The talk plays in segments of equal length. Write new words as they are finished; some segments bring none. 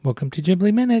Welcome to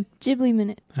Ghibli Minute. Ghibli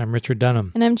Minute. I'm Richard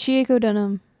Dunham. And I'm Chieko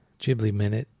Dunham. Ghibli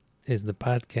Minute is the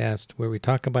podcast where we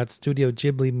talk about Studio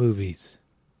Ghibli movies,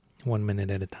 1 minute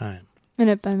at a time.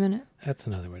 Minute by minute. That's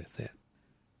another way to say it.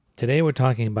 Today we're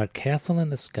talking about Castle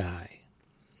in the Sky,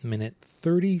 minute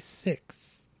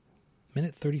 36.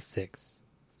 Minute 36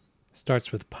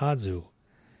 starts with Pazu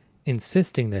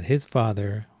insisting that his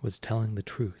father was telling the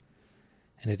truth,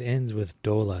 and it ends with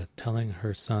Dola telling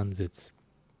her sons it's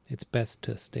best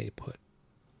to stay put.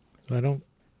 So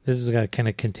this is a kind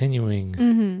of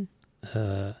continuing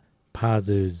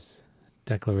Pazu's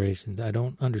declarations. I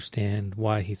don't understand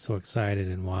why he's so excited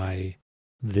and why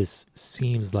this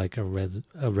seems like a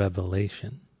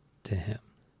revelation to him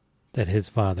that his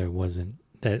father wasn't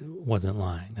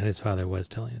lying, that his father was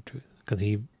telling the truth. Because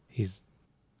he's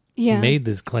made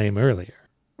this claim earlier.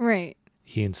 Right.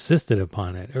 He insisted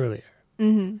upon it earlier.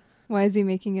 Mm-hmm. Why is he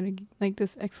making it like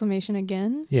this exclamation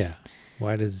again? Yeah.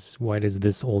 Why does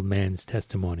this old man's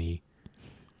testimony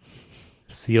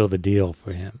seal the deal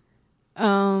for him?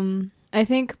 I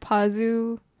think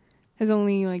Pazu has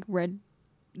only read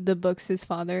the books his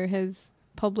father has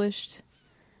published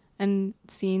and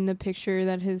seen the picture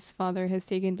that his father has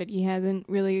taken, but he hasn't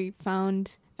really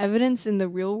found evidence in the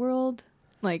real world.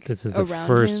 This is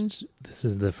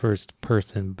the first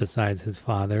person besides his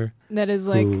father that is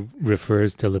who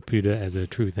refers to Laputa as a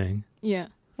true thing. Yeah,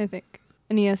 I think.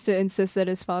 And he has to insist that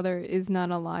his father is not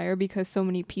a liar because so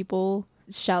many people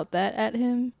shout that at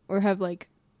him or have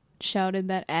shouted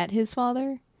that at his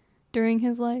father during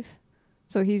his life.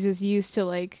 So he's just used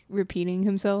to repeating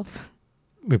himself.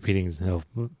 Repeating himself,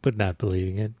 but not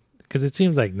believing it. Because it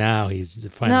seems like now he's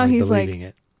finally believing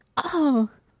it. Oh,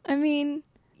 I mean,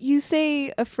 you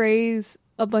say a phrase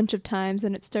a bunch of times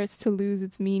and it starts to lose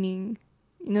its meaning.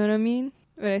 You know what I mean?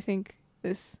 But I think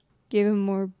this gave him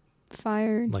more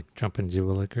fire. Like jumping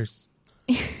jibberlickers?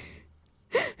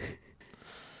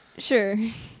 Sure.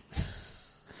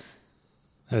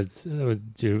 Have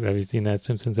you seen that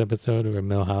Simpsons episode where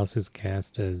Milhouse is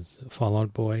cast as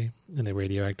Fallout Boy in the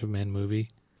Radioactive Man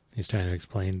movie? He's trying to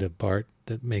explain to Bart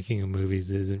that making movies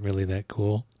isn't really that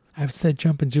cool. I've said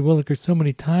jumping jibberlickers so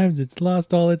many times it's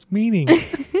lost all its meaning.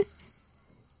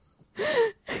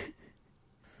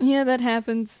 Yeah, that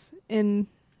happens when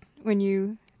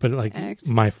you But act.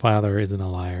 My father isn't a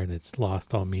liar that's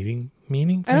lost all meaning for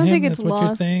I don't him? think it's That's what lost.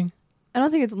 you're saying? I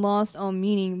don't think it's lost all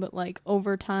meaning, but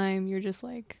over time you're just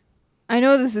I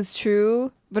know this is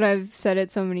true, but I've said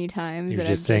it so many times You're that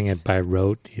just saying it by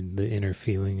rote. The inner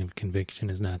feeling of conviction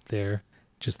is not there.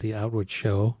 Just the outward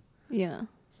show. Yeah.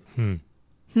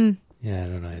 Yeah, I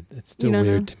don't know. It's still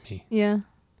weird to me. Yeah.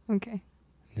 Okay.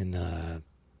 And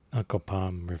Uncle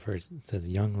Palm says,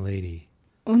 young lady.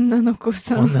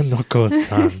 Onnanoko-san.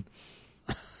 Onnanoko-san.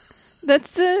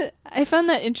 I found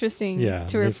that interesting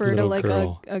to refer to a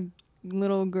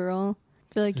little girl.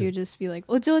 I feel like you'd just be like,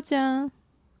 Ojo-chan.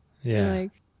 Yeah.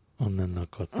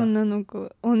 Onnanoko-san.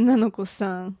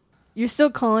 Onnanoko-san. You're still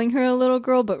calling her a little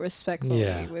girl, but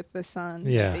respectfully with the san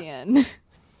at the end.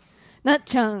 Not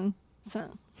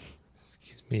chan-san.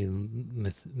 Excuse me,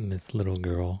 Miss Little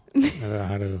Girl. I don't know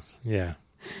how to,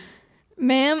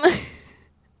 Ma'am?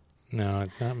 No,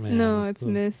 it's not ma'am. No, it's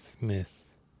Miss.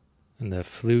 Miss. And the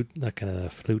flute,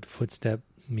 flute footstep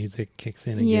music kicks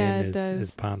in again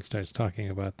as Palm starts talking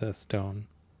about the stone.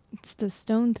 It's the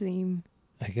stone theme.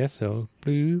 I guess so.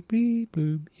 Bloop, beep,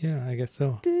 boop. Yeah, I guess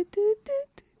so.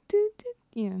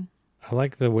 Yeah. I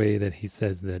like the way that he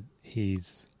says that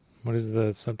what does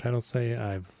the subtitle say?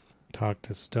 I've talked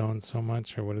to stone so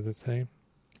much, or what does it say?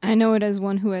 I know it as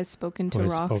one who has spoken to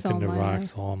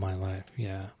rocks all my life.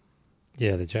 Yeah.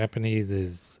 Yeah, the Japanese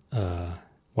is,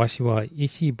 washi wa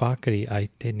ishi bakari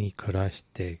aite ni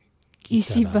kurashite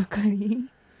Ishi bakari.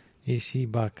 Ishi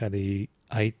bakari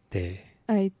aite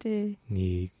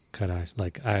ni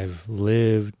kurash. I've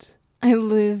lived. I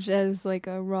lived as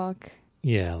a rock.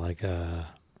 Yeah,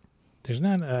 there's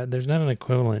not an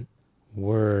equivalent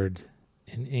word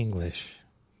in English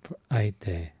for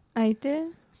aite.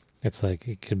 Aite? It's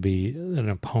it could be an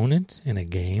opponent in a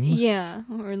game. Yeah,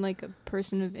 or a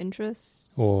person of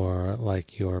interest. Or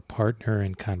your partner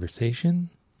in conversation,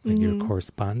 your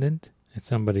correspondent. It's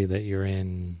somebody that you're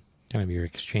in, you're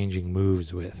exchanging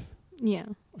moves with. Yeah.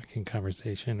 In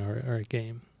conversation or a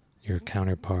game. Your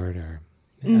counterpart or...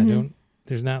 Mm-hmm.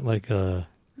 There's not a...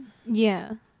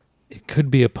 Yeah. It could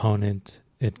be opponent.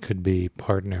 It could be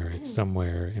partner. It's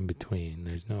somewhere in between.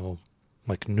 There's no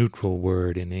neutral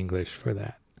word in English for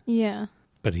that. Yeah.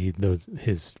 But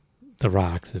the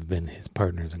rocks have been his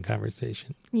partners in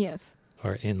conversation. Yes.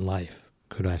 Or in life.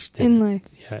 Kurashite. In life.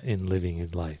 Yeah, in living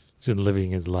his life. So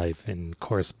living his life in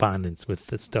correspondence with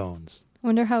the stones. I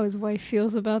wonder how his wife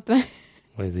feels about that.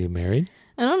 Was he married?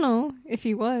 I don't know if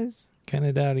he was. Kind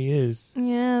of doubt he is.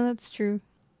 Yeah, that's true.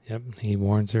 Yep. He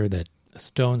warns her that a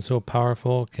stone so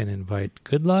powerful can invite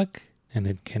good luck and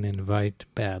it can invite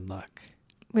bad luck.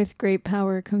 With great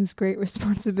power comes great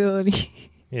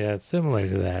responsibility. Yeah, it's similar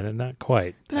to that, and not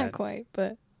quite. Not quite,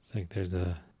 but... It's like there's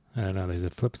a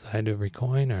flip side to every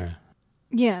coin, or...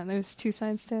 Yeah, there's two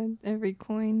sides to every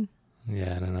coin.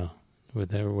 Yeah, I don't know.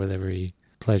 With every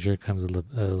pleasure comes a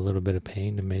little bit of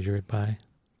pain to measure it by.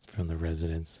 It's from the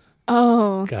Residents.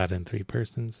 Oh. God in Three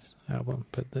Persons album,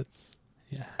 but that's...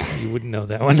 Yeah, you wouldn't know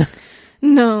that one.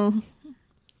 No.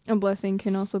 A blessing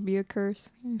can also be a curse.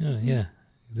 Oh, yeah,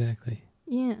 exactly.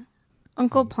 Yeah.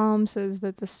 Uncle Palm says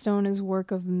that the stone is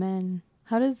work of men.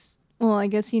 How does... Well, I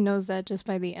guess he knows that just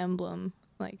by the emblem,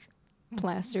 like,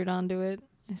 plastered onto it,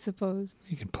 I suppose.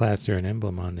 You could plaster an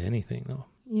emblem onto anything, though.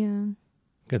 Yeah.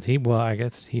 Because I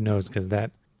guess he knows because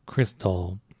that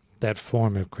crystal, that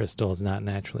form of crystal is not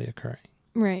naturally occurring.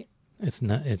 Right. It's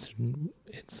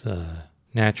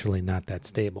naturally not that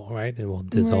stable, right? It will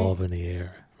dissolve in the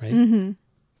air, right? Mm-hmm.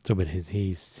 So, but has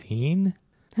he seen?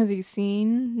 Has he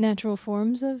seen natural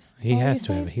forms of... He has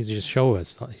to have. He's just showed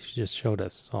us. He just showed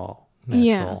us all natural.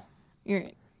 Yeah, you're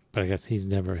right. But I guess he's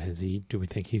never. Do we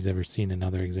think he's ever seen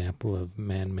another example of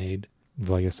man-made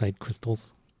Volucite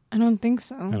crystals? I don't think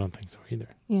so. I don't think so either.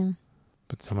 Yeah.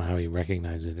 But somehow he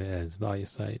recognized it as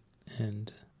Volucite,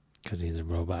 and because he's a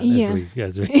robot, Yeah.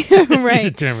 as we Right.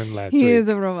 determined last week. He is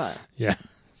a robot. Yeah.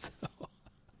 So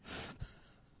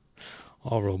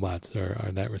all robots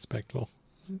are that respectful.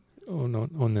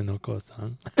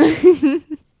 Onenoko-san.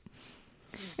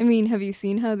 I mean, have you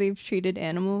seen how they've treated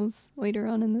animals later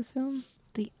on in this film?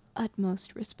 The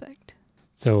utmost respect.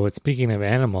 So speaking of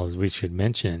animals, we should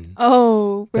mention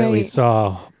Oh, right. that we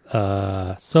saw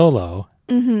Solo,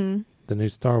 Mm-hmm. the new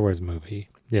Star Wars movie,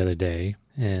 the other day.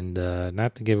 And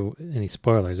not to give any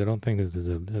spoilers, I don't think this is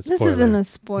a spoiler. This isn't a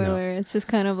spoiler. No. It's just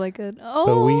kind of like a... Oh,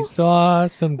 but we saw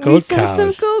some goat cows.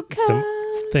 Some goat cows. Some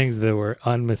things that were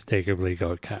unmistakably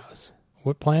goat cows.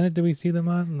 What planet do we see them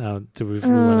on? No, do we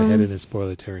want to head into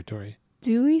spoiler territory?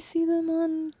 Do we see them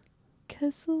on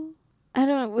Kessel? I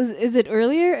don't know. Is it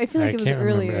earlier? I feel like it was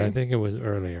earlier. Remember. I think it was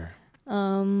earlier.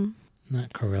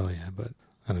 Not Corellia, but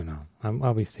I don't know.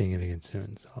 I'll be seeing it again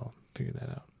soon, so I'll figure that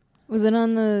out. Was it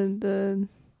on the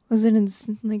was it in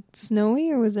like snowy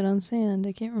or was it on sand?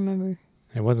 I can't remember.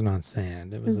 It wasn't on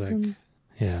sand. It was like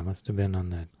yeah, it must have been on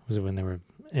that. Was it when they were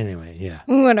anyway? Yeah,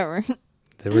 whatever.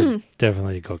 They were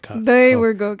definitely goat cows. They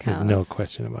were goat cows. There's no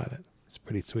question about it. It's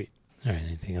pretty sweet. All right,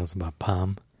 anything else about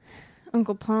Palm?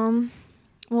 Uncle Palm.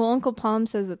 Well, Uncle Palm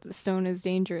says that the stone is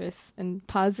dangerous, and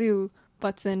Pazu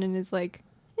butts in and is like,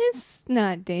 "It's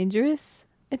not dangerous.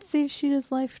 It saved Sheeta's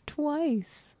life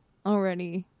twice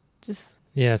already." Just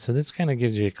yeah. So this kind of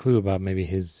gives you a clue about maybe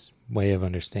his way of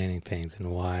understanding things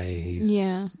and why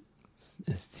he's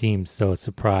seems so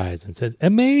surprised and says,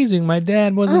 "Amazing! My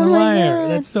dad wasn't a liar. God.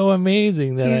 That's so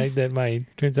amazing that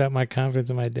turns out my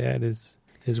confidence in my dad is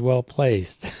well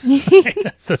placed."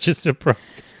 That's such a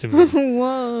surprise to me.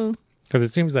 Whoa! Because it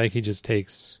seems like he just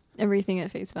takes everything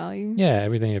at face value. Yeah,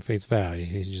 everything at face value.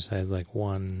 He just has like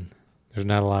one. There's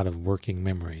not a lot of working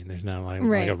memory. There's not like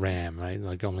a RAM, right?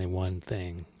 Like only one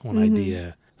thing, one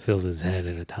idea fills his head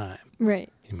at a time.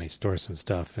 Right. He may store some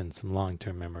stuff in some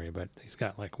long-term memory, but he's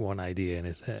got like one idea in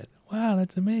his head. Wow,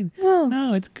 that's amazing. Whoa.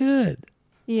 No, it's good.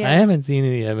 Yeah. I haven't seen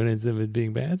any evidence of it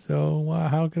being bad, so wow,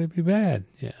 how could it be bad?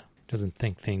 Yeah. Doesn't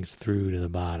think things through to the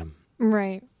bottom.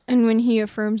 Right. And when he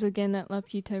affirms again that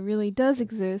Laputa really does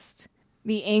exist,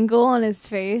 the angle on his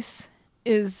face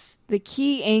is the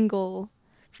key angle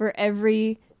for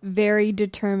every very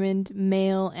determined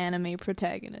male anime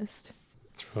protagonist.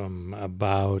 It's from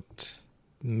about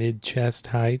mid-chest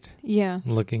height. Yeah.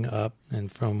 Looking up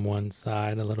and from one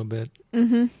side a little bit.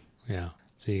 Mm-hmm. Yeah.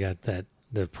 So you got the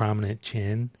prominent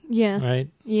chin. Yeah. Right?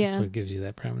 Yeah. That's what gives you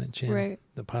that prominent chin. Right.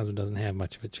 The Pazu doesn't have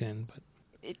much of a chin, but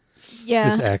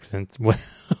this accent's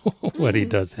what he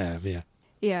does have, yeah.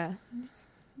 Yeah.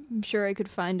 I'm sure I could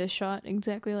find a shot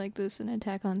exactly like this in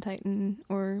Attack on Titan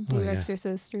or Blue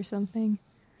Exorcist or something.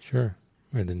 Sure.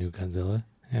 Or the new Godzilla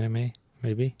anime,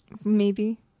 maybe.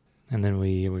 Maybe. And then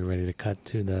we ready to cut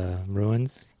to the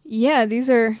ruins? Yeah, these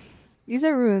are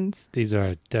ruins. These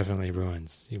are definitely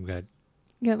ruins. You've got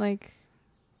like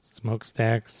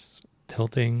smokestacks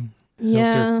tilting.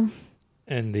 Yeah.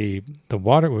 And the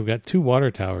water, we've got two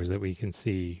water towers that we can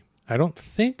see. I don't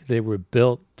think they were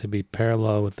built to be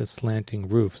parallel with the slanting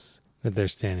roofs that they're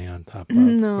standing on top of.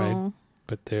 No. Right?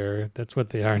 But that's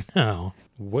what they are now.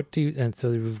 And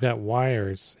so we've got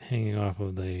wires hanging off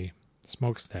of the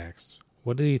smokestacks.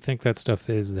 What do you think that stuff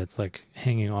is that's like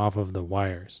hanging off of the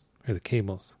wires or the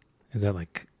cables? Is that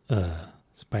like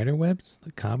spider webs,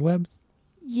 the cobwebs?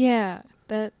 Yeah,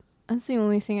 that's the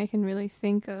only thing I can really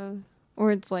think of.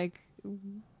 Or it's like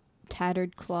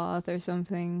tattered cloth or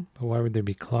something. But why would there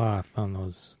be cloth on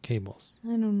those cables?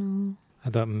 I don't know. I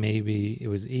thought maybe it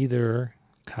was either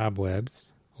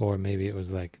cobwebs or maybe it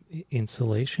was like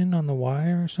insulation on the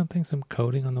wire or something, some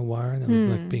coating on the wire that was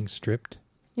like being stripped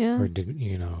Yeah. or,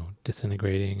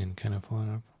 disintegrating and kind of falling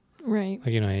off. Right.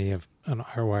 Like, you have on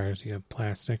our wires, you have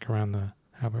plastic around the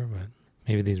hopper, but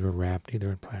maybe these were wrapped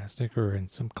either in plastic or in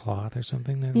some cloth or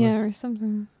something that Yeah, was or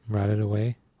something. rotted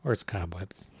away. Or it's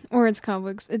cobwebs. Or it's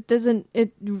cobwebs.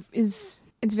 It's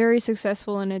very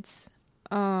successful in its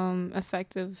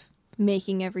effective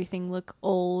making everything look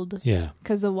old. Yeah.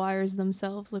 Because the wires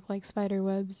themselves look like spider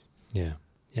webs. Yeah.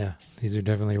 Yeah. These are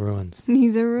definitely ruins.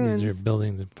 These are ruins. These are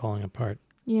buildings falling apart.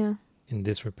 Yeah. In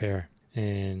disrepair.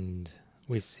 And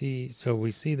we see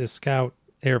the Scout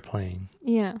airplane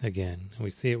Yeah. again. We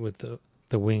see it with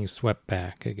the wings swept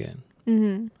back again.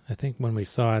 Mm-hmm. I think when we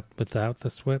saw it without the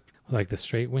swept, like the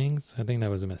straight wings, I think that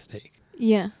was a mistake.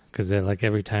 Yeah. Because like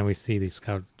every time we see these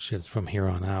Scout ships from here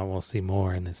on out, we'll see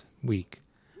more in this week.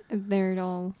 They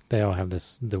all have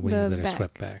the wings that are back.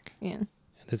 swept back. Yeah.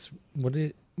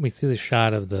 We see the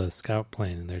shot of the Scout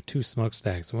plane, and there are two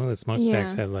smokestacks. One of the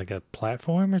smokestacks has like a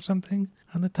platform or something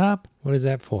on the top. What is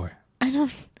that for? I don't.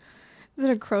 Is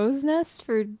it a crow's nest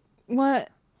for what?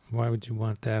 Why would you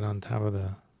want that on top of the?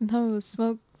 On top of a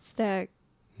smokestack.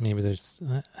 Maybe there's.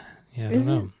 I don't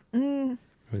know. Mm,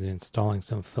 Was it installing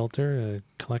some filter,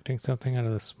 collecting something out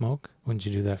of the smoke? Wouldn't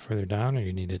you do that further down, or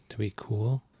you need it to be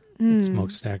cool? The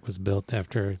smokestack was built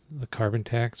after the carbon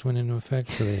tax went into effect,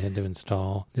 so they had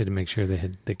to make sure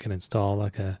they could install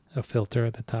like a filter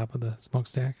at the top of the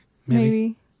smokestack.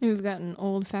 Maybe we've got an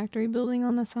old factory building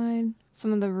on the side.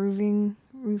 Some of the roofing.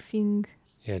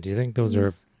 Yeah, do you think those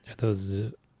are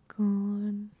those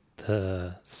gone?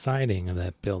 The siding of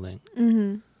that building?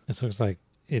 Mm-hmm. This looks like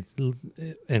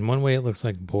in one way it looks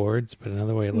like boards, but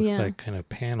another way it looks like kind of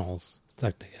panels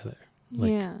stuck together.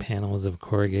 Like panels of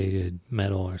corrugated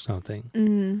metal or something.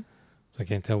 Mm-hmm. So I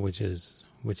can't tell which it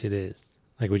is.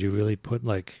 Like, would you really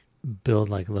build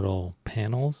like little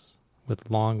panels with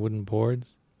long wooden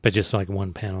boards, but just like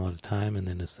one panel at a time and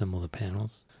then assemble the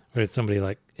panels? Or did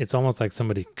somebody it's almost like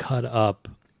somebody cut up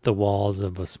the walls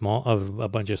of a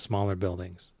bunch of smaller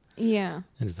buildings. Yeah.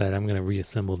 And decided I'm going to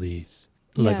reassemble these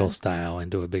Lego style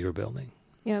into a bigger building.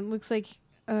 Yeah, it looks like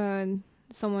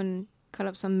someone cut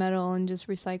up some metal and just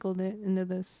recycled it into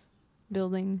this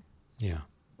building. Yeah.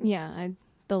 Yeah,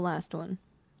 the last one.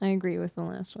 I agree with the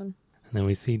last one. And then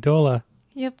we see Dola.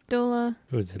 Yep, Dola.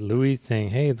 It was Louis saying,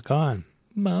 "Hey, it's gone.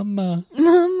 Mama.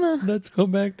 Let's go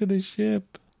back to the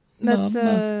ship." That's,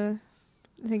 Mama.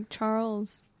 I think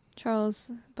Charles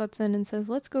butts in and says,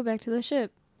 "Let's go back to the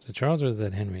ship." So Charles, or is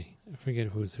that Henry? I forget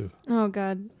who's who. Oh,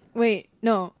 God. Wait,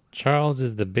 no. Charles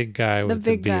is the big guy with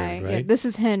the beard, right? Yeah, this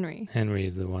is Henry. Henry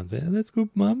is the one saying, "Let's go,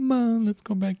 Mama. Let's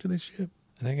go back to the ship."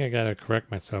 I think I got to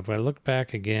correct myself. I looked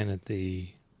back again at the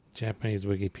Japanese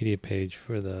Wikipedia page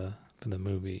for the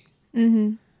movie. Mm-hmm.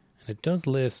 And it does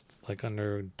list, like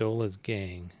under Dola's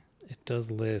gang, it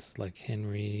does list like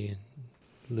Henry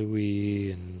and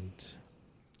Louis and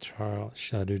Charles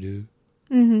Shadudu.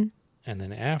 Mm-hmm. And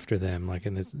then after them, like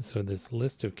in this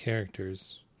list of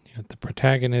characters, you got the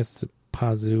protagonists,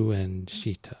 Pazu and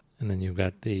Shita. And then you've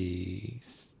got the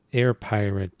air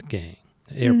pirate gang,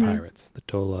 the air pirates, the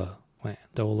Dola clan.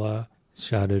 Dola,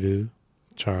 Shadudu,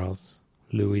 Charles,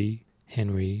 Louis,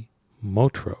 Henry,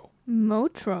 Motro.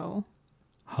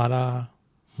 Hara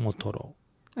Motoro.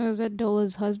 Oh, is that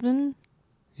Dola's husband?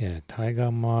 Yeah,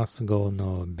 Taiga Mas Go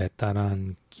no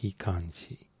Betaran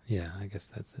Kikanshi. Yeah, I guess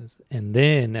that's his. And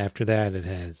then after that, it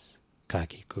has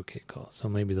Kakiku Keiko. So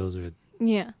maybe those are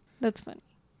Yeah, that's funny.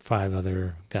 5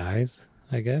 other guys,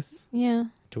 I guess. Yeah.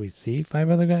 Do we see 5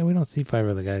 other guys? We don't see 5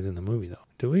 other guys in the movie, though.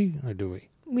 Do we? Or do we?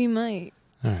 We might.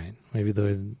 All right. Maybe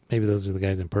those are the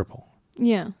guys in purple.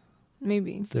 Yeah,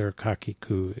 maybe. They're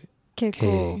Kakiku Okay, K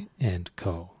cool. and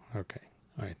Ko. Okay.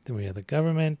 All right. Then we have the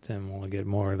government, and we'll get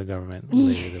more of the government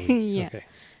later. Yeah. Okay.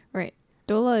 Right.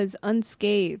 Dola is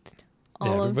unscathed.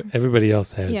 Everybody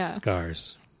else has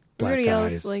scars. Black Everybody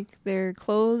eyes. else, like, their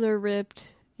clothes are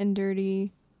ripped and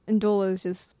dirty. And Dola is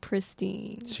just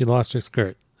pristine. She lost her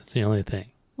skirt. That's the only thing.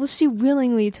 Well, she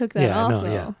willingly took that off,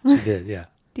 though. Yeah. She did, yeah.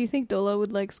 Do you think Dola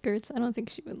would like skirts? I don't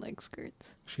think she would like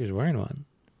skirts. She was wearing one.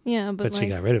 Yeah, but she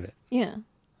got rid of it. Yeah.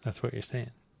 That's what you're saying.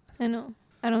 I know.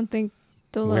 I don't think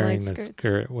Dola Wearing likes the skirts.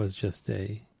 skirt was just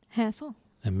a Hassle.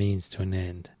 means to an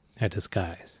end. A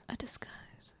disguise. A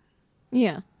disguise.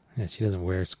 Yeah. Yeah, she doesn't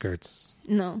wear skirts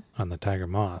No. on the tiger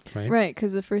moth, right? Right,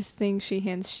 because the first thing she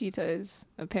hands Sheeta is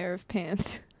a pair of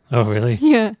pants. Oh, really?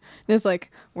 Yeah. And it's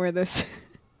like, wear this.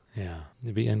 Yeah.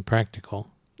 It'd be impractical.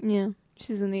 Yeah.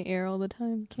 She's in the air all the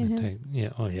time. Can't have. Yeah.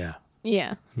 Oh, yeah.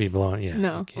 Yeah. Be blown. Yeah.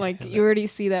 No. can't Like, have you already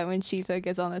see that when Sheeta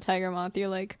gets on the tiger moth. You're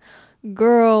like,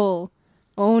 girl.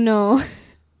 Oh, no.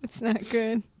 It's not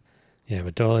good. Yeah,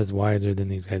 but Doll is wiser than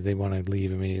these guys. They want to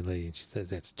leave immediately. And she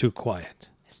says, it's too quiet.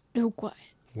 It's too quiet.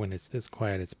 When it's this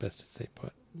quiet, it's best to stay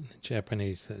put. In the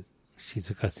Japanese says,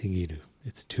 shizuka sigiru.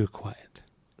 It's too quiet.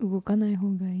 動かない方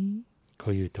がいい?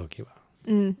 Koyu toki wa.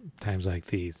 Times like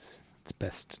these, it's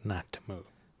best not to move.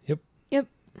 Yep. Yep.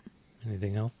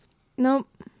 Anything else? Nope.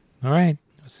 All right.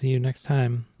 We'll see you next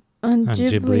time On on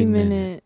Ghibli Ghibli Minute.